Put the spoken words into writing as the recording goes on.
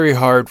very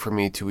hard for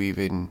me to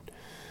even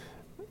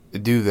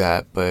do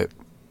that, but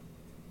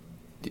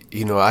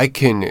I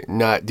can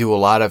not do a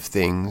lot of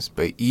things,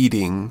 but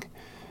eating,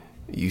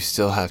 you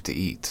still have to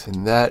eat.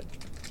 And that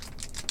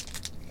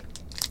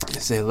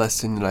is a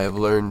lesson that I've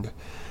learned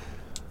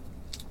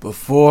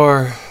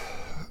before,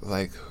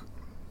 like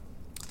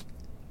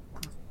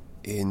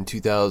in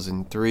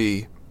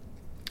 2003,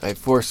 I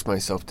forced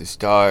myself to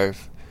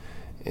starve,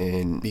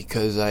 and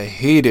because I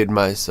hated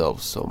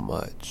myself so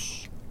much.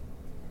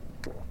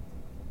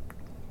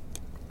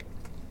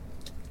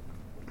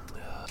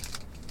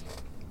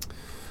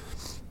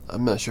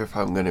 I'm not sure if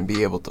I'm going to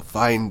be able to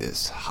find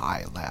this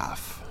high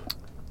laugh.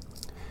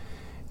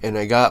 And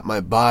I got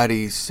my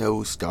body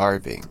so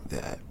starving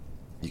that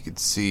you could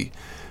see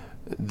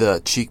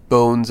the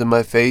cheekbones in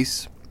my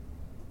face.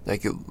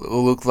 Like it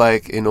looked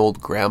like an old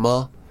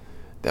grandma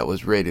that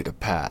was ready to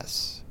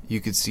pass.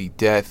 You could see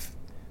death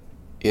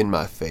in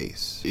my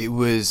face. It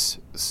was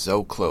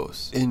so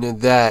close. And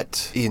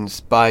that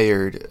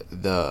inspired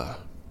the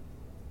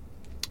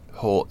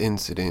whole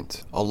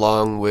incident,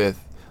 along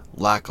with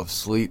lack of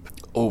sleep,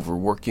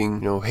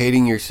 overworking.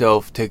 Hating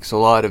yourself takes a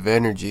lot of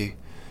energy.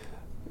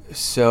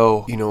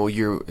 So,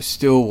 you're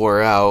still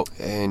wore out,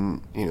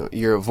 and,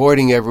 you're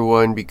avoiding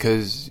everyone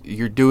because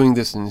you're doing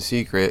this in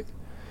secret,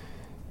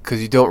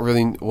 because you don't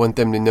really want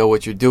them to know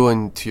what you're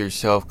doing to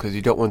yourself, because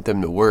you don't want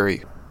them to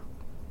worry.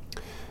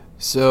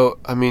 So,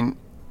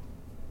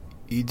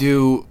 you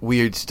do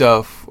weird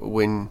stuff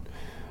when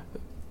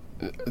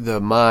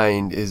the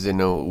mind is in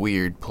a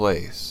weird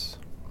place.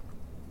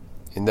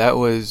 And that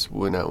was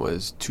when I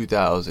was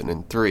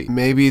 2003.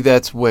 Maybe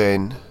that's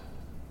when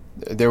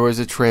there was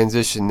a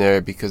transition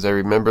there, because I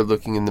remember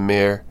looking in the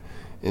mirror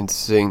and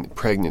seeing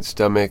pregnant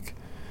stomach,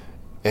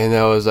 and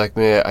I was like,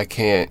 man,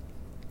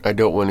 I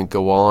don't want to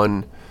go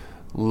on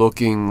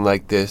looking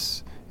like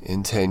this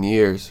in 10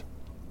 years.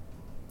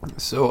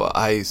 So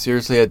I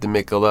seriously had to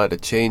make a lot of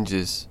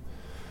changes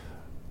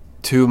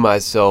to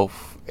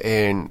myself,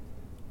 and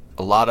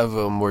a lot of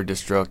them were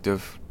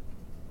destructive,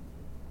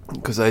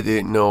 because I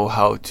didn't know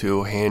how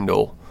to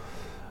handle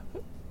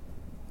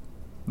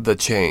the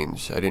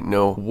change. I didn't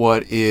know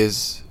what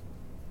is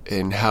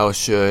and how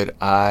should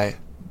I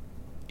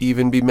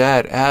even be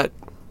mad at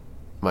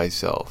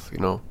myself,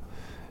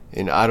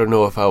 And I don't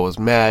know if I was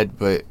mad,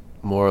 but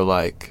more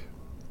like,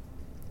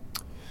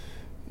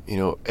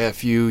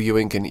 F you, you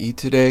ain't gonna eat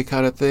today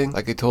kind of thing.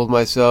 Like I told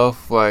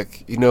myself,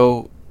 like,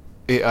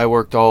 I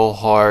worked all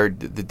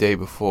hard the day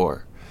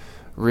before.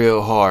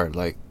 Real hard,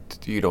 like,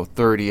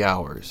 30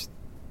 hours.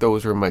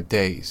 Those were my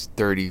days,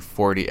 30,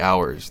 40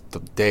 hours.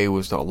 The day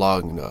was not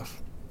long enough.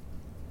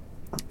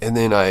 And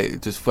then I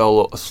just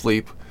fell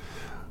asleep,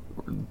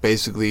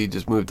 basically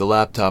just moved the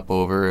laptop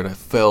over, and I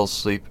fell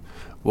asleep,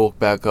 woke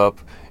back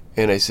up,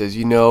 and I says,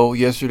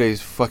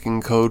 yesterday's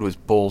fucking code was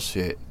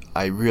bullshit.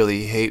 I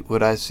really hate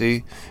what I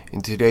see,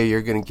 and today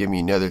you're going to give me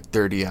another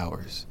 30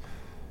 hours.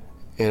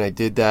 And I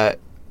did that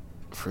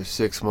for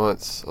 6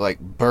 months, like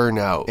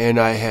burnout. And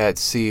I had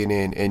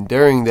CNN, and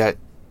during that,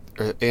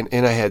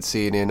 and I had CNN